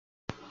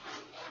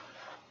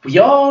We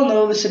all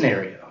know the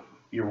scenario.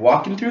 You're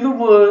walking through the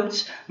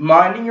woods,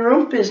 minding your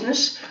own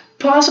business,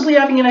 possibly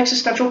having an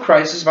existential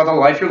crisis about the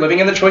life you're living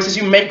and the choices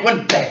you make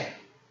when bam!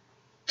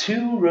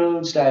 Two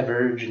roads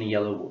diverge in a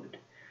yellow wood.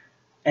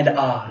 And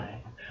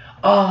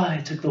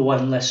I took the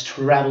one less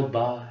traveled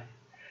by.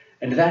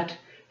 And that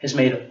has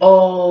made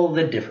all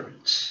the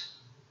difference.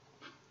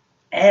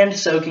 And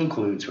so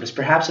concludes what is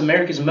perhaps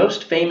America's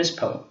most famous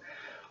poem,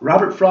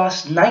 Robert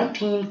Frost's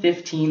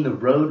 1915 The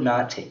Road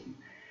Not Taken.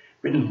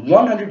 Written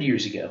 100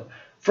 years ago,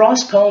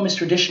 Frost's poem is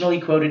traditionally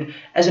quoted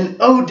as an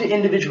ode to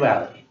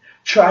individuality,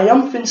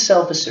 triumphant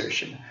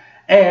self-assertion,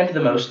 and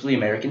the mostly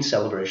American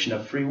celebration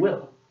of free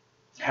will.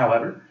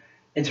 However,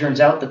 it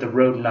turns out that the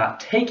road not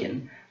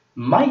taken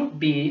might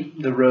be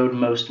the road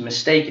most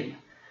mistaken,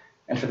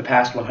 and for the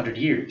past 100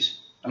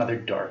 years, another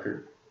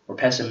darker or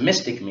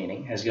pessimistic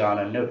meaning has gone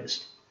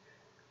unnoticed.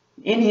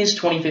 In his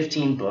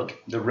 2015 book,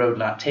 The Road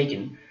Not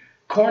Taken,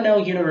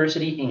 Cornell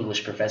University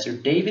English professor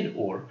David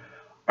Orr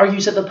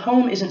argues that the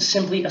poem isn't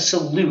simply a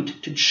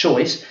salute to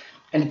choice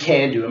and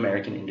can-do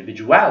American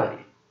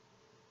individuality.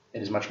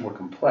 It is much more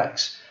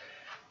complex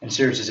and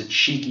serves as a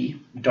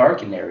cheeky,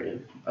 dark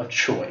narrative of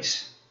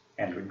choice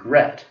and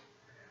regret.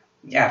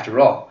 After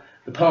all,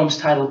 the poem's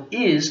title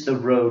is The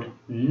Road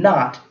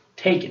Not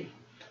Taken.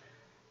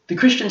 The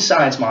Christian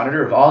Science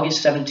Monitor of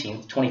August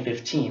 17,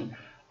 2015,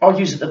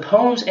 argues that the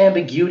poem's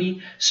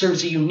ambiguity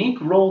serves a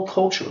unique role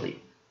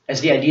culturally,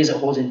 as the ideas it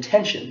holds in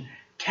tension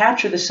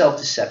capture the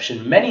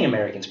self-deception many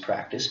Americans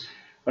practice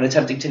when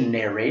attempting to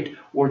narrate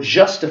or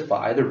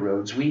justify the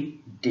roads we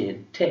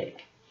did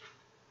take.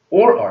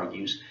 Orr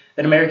argues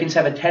that Americans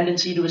have a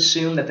tendency to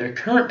assume that their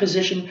current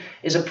position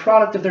is a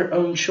product of their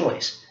own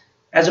choice,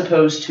 as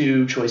opposed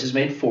to choices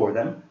made for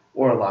them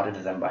or allotted to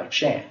them by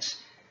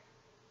chance.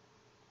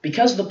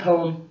 Because the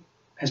poem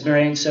has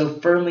remained so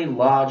firmly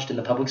lodged in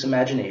the public's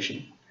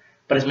imagination,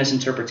 but its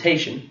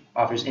misinterpretation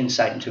offers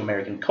insight into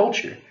American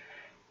culture,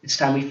 it's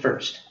time we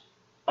first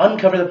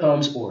uncover the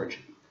poem's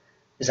origin,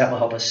 as that will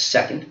help us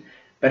second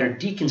better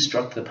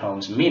deconstruct the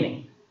poem's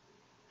meaning,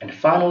 and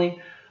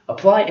finally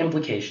apply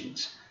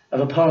implications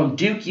of a poem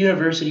Duke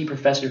University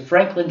professor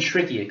Franklin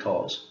Tricchia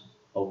calls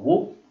A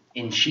Wolf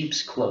in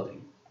Sheep's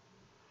Clothing.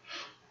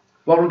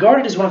 While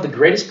regarded as one of the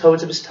greatest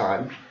poets of his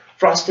time,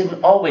 Frost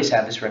didn't always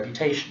have this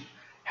reputation.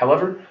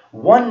 However,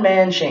 one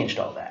man changed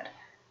all that.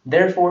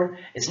 Therefore,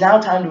 it's now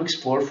time to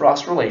explore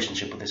Frost's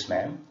relationship with this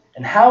man,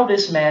 and how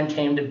this man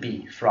came to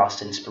be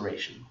Frost's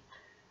inspiration.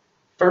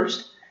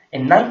 First,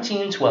 in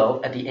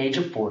 1912, at the age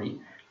of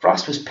 40,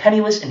 Frost was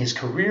penniless and his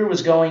career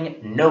was going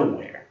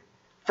nowhere.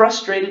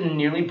 Frustrated and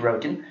nearly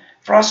broken,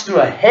 Frost threw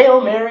a Hail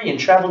Mary and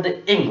traveled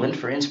to England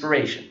for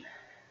inspiration.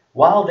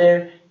 While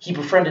there, he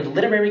befriended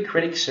literary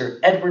critic Sir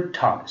Edward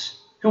Thomas,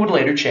 who would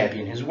later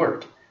champion his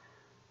work.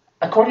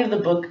 According to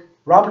the book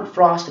Robert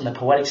Frost and the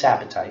Poetic's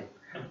Appetite,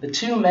 the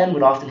two men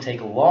would often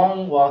take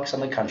long walks on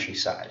the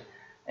countryside,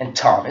 and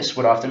Thomas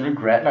would often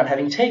regret not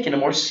having taken a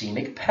more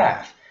scenic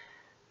path.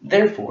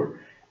 Therefore,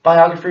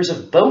 biographers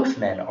of both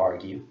men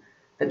argue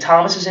that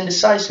Thomas's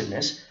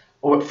indecisiveness,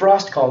 or what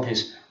Frost called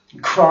his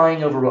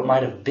crying over what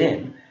might have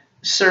been,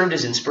 served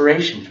as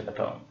inspiration for the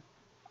poem.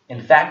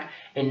 In fact,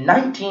 in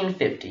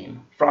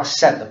 1915, Frost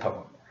sent the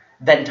poem,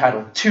 then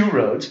titled Two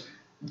Roads,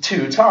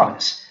 to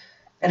Thomas,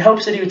 in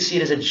hopes that he would see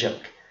it as a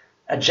joke,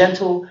 a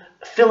gentle,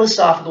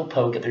 philosophical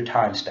poke at their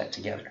time spent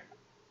together.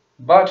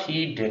 But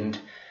he didn't,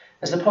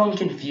 as the poem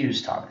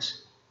confused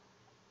Thomas.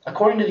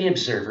 According to The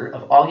Observer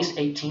of August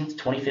 18,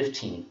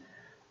 2015,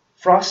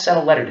 Frost sent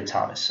a letter to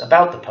Thomas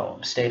about the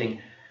poem,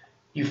 stating,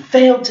 "You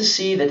failed to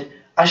see that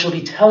I shall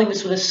be telling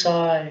this with a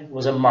sigh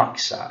was a mock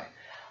sigh,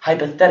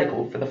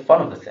 hypothetical for the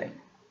fun of the thing."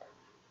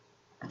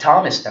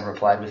 Thomas then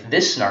replied with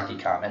this snarky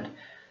comment,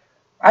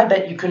 "I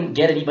bet you couldn't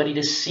get anybody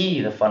to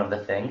see the fun of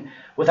the thing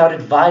without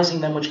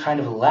advising them which kind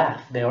of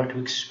laugh they are to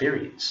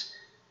experience."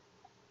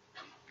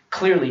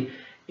 Clearly,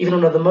 even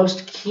one of the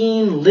most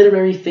keen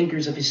literary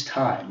thinkers of his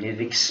time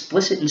needed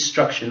explicit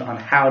instruction on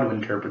how to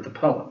interpret the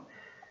poem.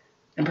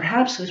 And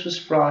perhaps this was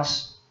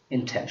Frost's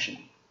intention,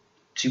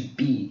 to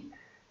be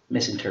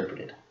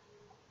misinterpreted.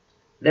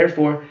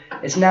 Therefore,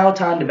 it's now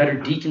time to better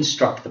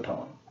deconstruct the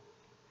poem.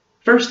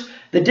 First,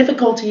 the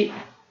difficulty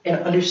in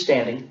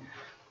understanding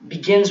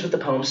begins with the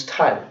poem's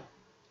title.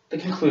 The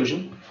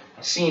conclusion,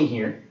 seen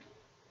here,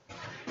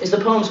 is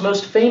the poem's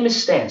most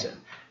famous stanza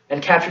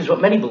and captures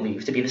what many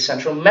believe to be the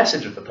central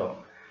message of the poem.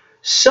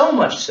 So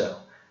much so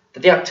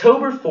that the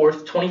October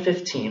 4th,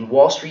 2015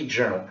 Wall Street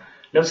Journal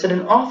notes that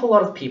an awful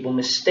lot of people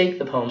mistake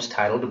the poem's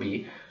title to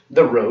be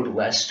The Road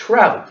Less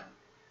Traveled.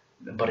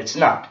 But it's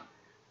not.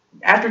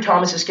 After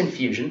Thomas's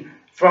confusion,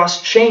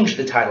 Frost changed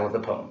the title of the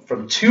poem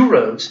from Two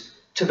Roads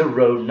to The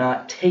Road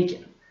Not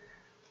Taken.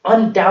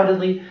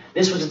 Undoubtedly,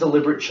 this was a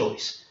deliberate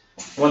choice,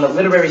 one that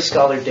literary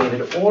scholar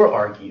David Orr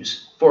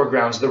argues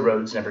foregrounds the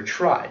roads never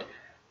tried,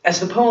 as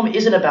the poem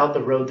isn't about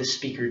the road the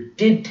speaker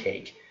did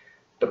take,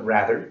 but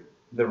rather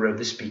the road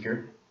the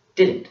speaker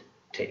didn't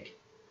take.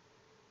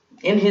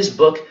 In his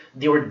book,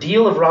 The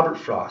Ordeal of Robert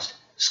Frost,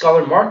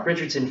 scholar Mark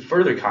Richardson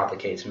further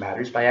complicates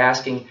matters by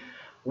asking,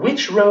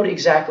 which road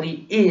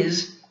exactly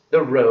is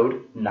the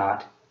road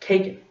not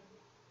taken?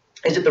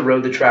 Is it the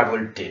road the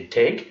traveler did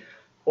take,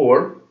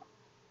 or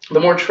the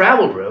more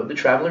traveled road the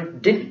traveler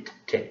didn't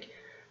take,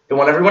 the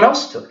one everyone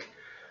else took?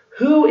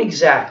 Who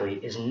exactly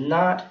is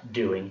not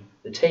doing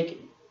the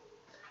taking?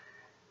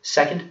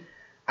 Second,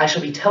 I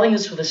shall be telling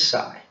this with a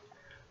sigh.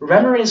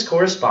 Remember in his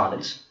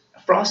correspondence,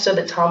 Frost said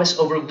that Thomas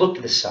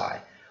overlooked the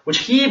sigh, which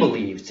he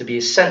believed to be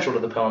essential to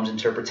the poem's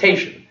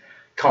interpretation,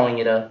 calling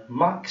it a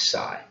mock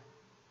sigh.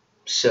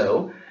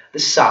 So, the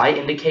sigh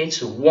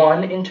indicates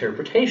one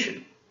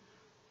interpretation.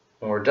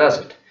 Or does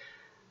it?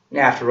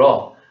 After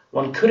all,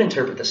 one could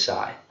interpret the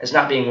sigh as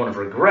not being one of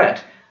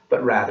regret,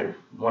 but rather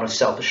one of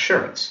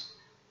self-assurance.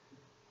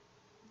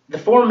 The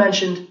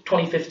aforementioned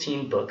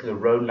 2015 book, The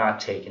Road Not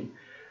Taken,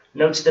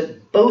 notes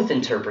that both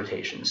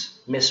interpretations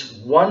miss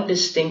one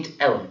distinct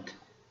element.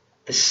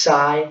 The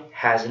sigh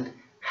hasn't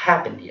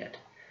happened yet.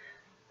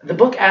 The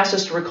book asks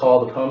us to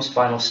recall the poem's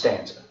final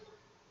stanza.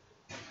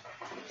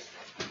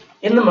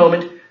 In the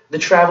moment, the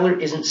traveler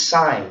isn't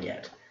sighing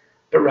yet,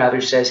 but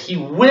rather says he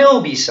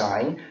will be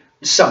sighing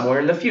somewhere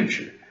in the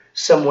future,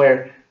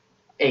 somewhere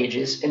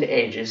ages and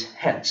ages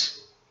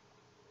hence.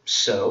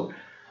 So,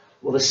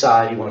 will the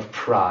sigh be one of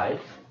pride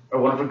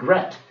or one of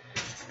regret,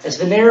 as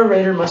the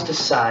narrator must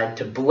decide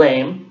to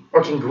blame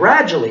or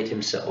congratulate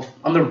himself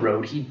on the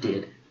road he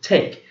did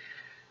take,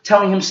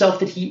 telling himself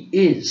that he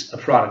is a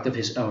product of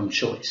his own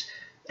choice,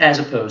 as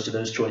opposed to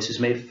those choices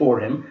made for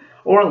him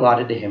or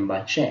allotted to him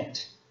by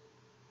chance.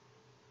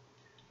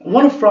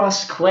 One of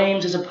Frost's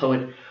claims as a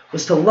poet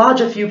was to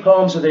lodge a few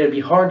poems where they would be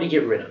hard to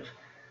get rid of.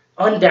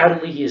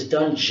 Undoubtedly, he has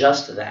done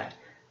just that,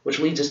 which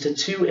leads us to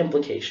two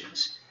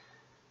implications: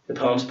 the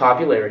poem's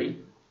popularity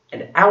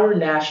and our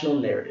national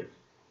narrative.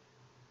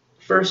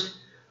 First,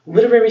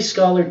 literary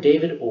scholar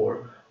David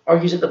Orr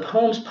argues that the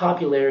poem's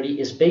popularity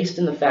is based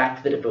in the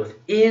fact that it both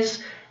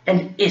is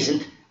and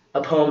isn't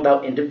a poem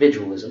about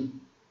individualism,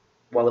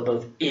 while it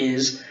both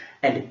is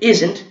and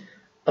isn't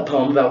a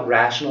poem about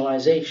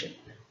rationalization.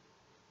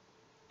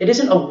 It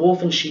isn't a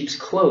wolf in sheep's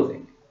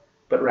clothing,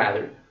 but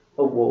rather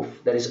a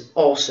wolf that is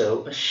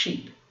also a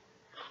sheep.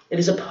 It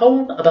is a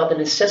poem about the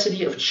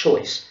necessity of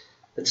choice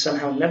that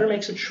somehow never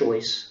makes a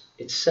choice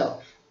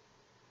itself.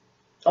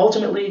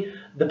 Ultimately,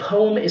 the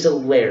poem is a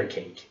layer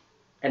cake,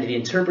 and the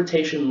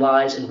interpretation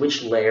lies in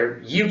which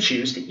layer you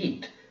choose to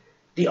eat,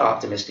 the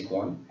optimistic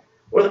one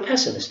or the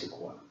pessimistic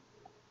one.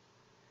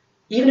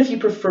 Even if you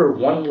prefer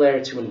one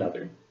layer to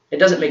another, it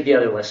doesn't make the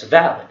other less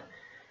valid,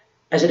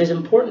 as it is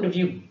important to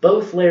view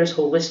both layers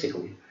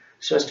holistically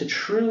so as to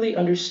truly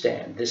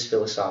understand this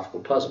philosophical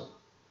puzzle.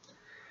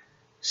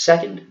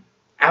 Second,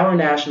 our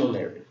national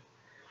narrative.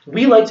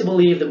 We like to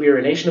believe that we are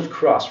a nation of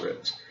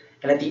crossroads,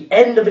 and at the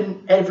end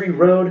of every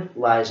road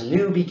lies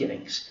new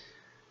beginnings.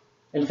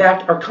 In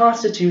fact, our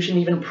Constitution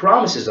even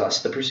promises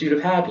us the pursuit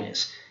of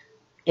happiness,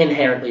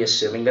 inherently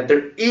assuming that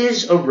there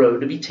is a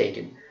road to be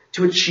taken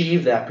to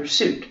achieve that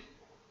pursuit.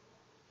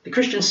 The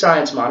Christian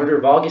Science Monitor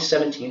of August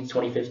 17,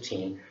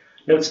 2015,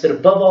 notes that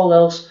above all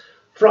else,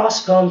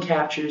 Frost's poem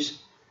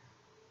captures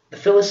the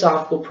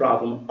philosophical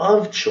problem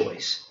of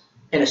choice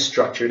in a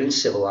structured and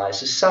civilized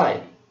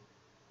society.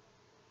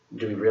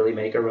 Do we really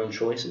make our own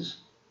choices?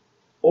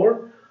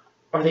 Or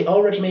are they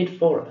already made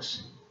for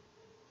us?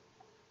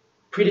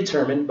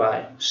 Predetermined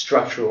by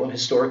structural and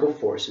historical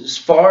forces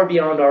far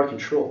beyond our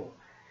control.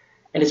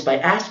 And it's by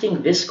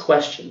asking this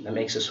question that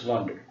makes us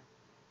wonder.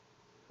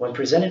 When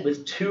presented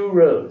with two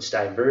roads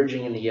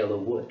diverging in the yellow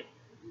wood,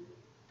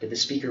 did the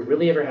speaker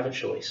really ever have a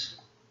choice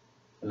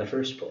in the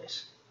first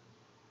place?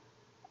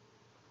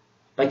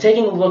 By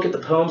taking a look at the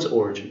poem's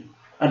origin,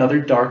 another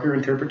darker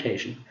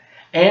interpretation,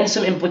 and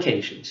some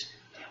implications,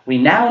 we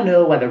now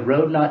know why the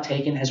road not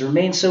taken has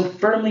remained so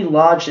firmly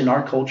lodged in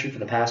our culture for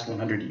the past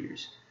 100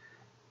 years.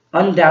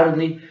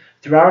 Undoubtedly,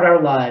 throughout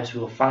our lives, we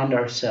will find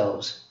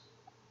ourselves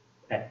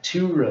at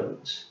two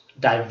roads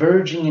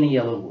diverging in a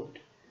yellow wood,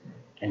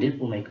 and it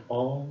will make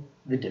all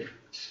the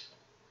difference.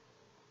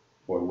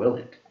 Or will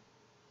it?